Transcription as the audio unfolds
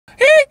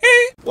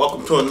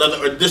welcome to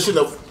another edition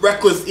of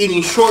Reckless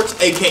Eating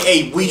Shorts,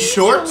 aka We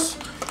Shorts.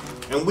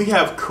 And we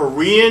have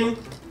Korean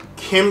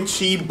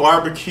Kimchi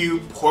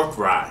BBQ pork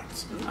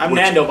rinds. I'm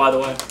Nando, by the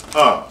way.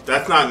 Oh,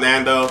 that's not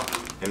Nando,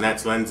 and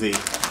that's Lindsay.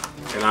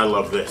 And I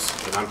love this,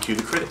 and I'm Q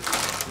the Critic.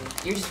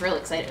 You're just real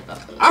excited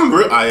about those.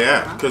 I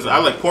am, because I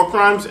like pork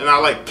rinds and I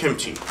like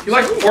kimchi. You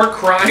like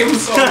pork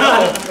rinds? Oh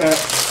no.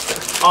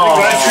 Oh.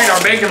 We're gonna treat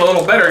our bacon a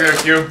little better here,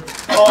 Q.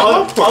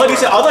 I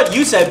thought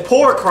you said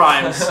pork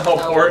crimes.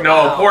 Pork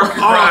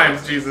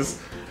crimes,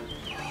 Jesus.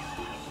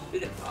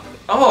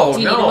 Oh,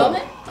 Do you need a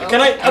moment?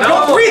 Can I?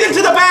 Don't breathe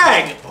into the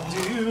bag!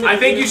 I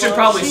think you should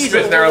probably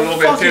spit in there a little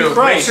bit too.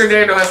 Christ. Make sure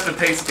Nando has to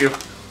taste you.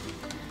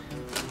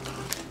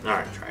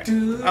 Alright, try it.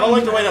 I don't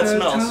like the way that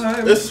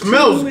smells. It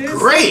smells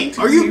great!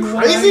 Are you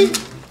crazy?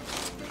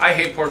 I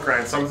hate pork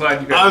rinds, so I'm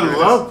glad you guys I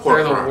love pork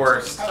rinds. They're the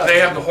worst. They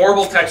have the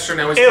horrible texture and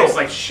they always taste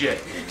like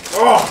shit.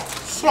 Oh,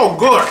 so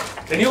good!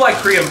 And you like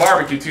Korean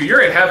barbecue too.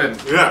 You're in heaven.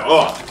 Yeah,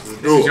 oh.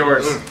 This is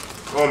yours.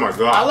 Oh my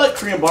god. I like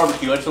Korean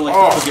barbecue, I just don't like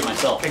to cook it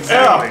myself.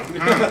 Exactly.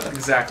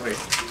 Exactly.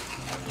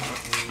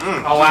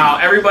 Oh wow,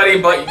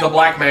 everybody but the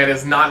black man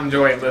is not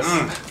enjoying this.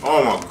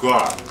 Oh my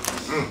god.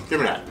 Give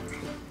me that.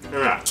 Give me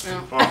that.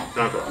 Oh,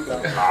 thank you.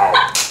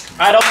 Ow.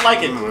 I don't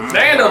like it.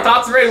 Nando,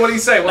 thoughts and ratings, what do you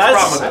say?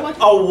 What's the problem with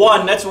it? A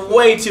 1. That's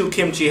way too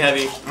kimchi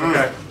heavy.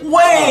 Okay.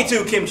 Way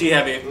too kimchi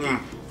heavy.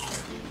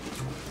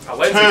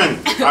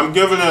 10. I'm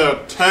giving it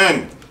a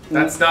 10.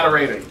 That's not a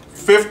rating.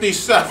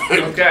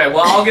 57. Okay,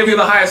 well I'll give you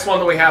the highest one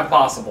that we have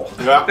possible.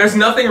 Yeah. There's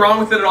nothing wrong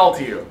with it at all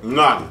to you.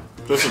 None.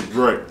 This is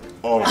great.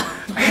 Oh.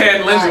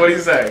 And Lindsay, what do you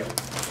say?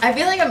 I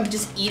feel like I'm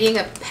just eating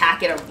a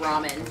packet of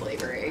ramen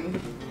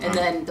flavoring, and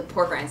then the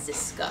pork rind's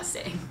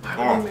disgusting.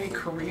 Why would we make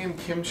Korean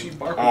kimchi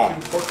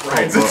barbecue pork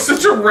rinds? Oh, it's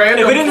such a random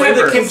If we didn't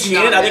flavor. have the kimchi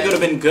in it, I think it would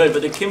have been good,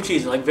 but the kimchi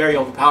is like very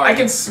overpowering. I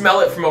can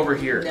smell it from over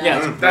here.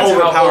 Yeah, That's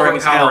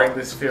overpowering how overpowering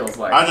this feels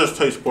like. I just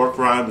taste pork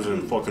rinds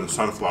and fucking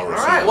sunflower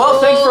seeds. Alright,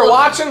 well thanks for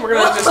watching. We're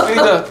gonna just need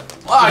to...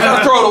 Oh, I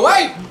gotta throw it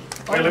away!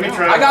 Wait, let me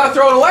try. I gotta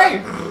throw it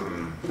away!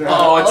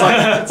 Oh,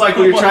 it's like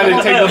when you're trying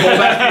to take the bowl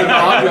back from the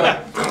dog.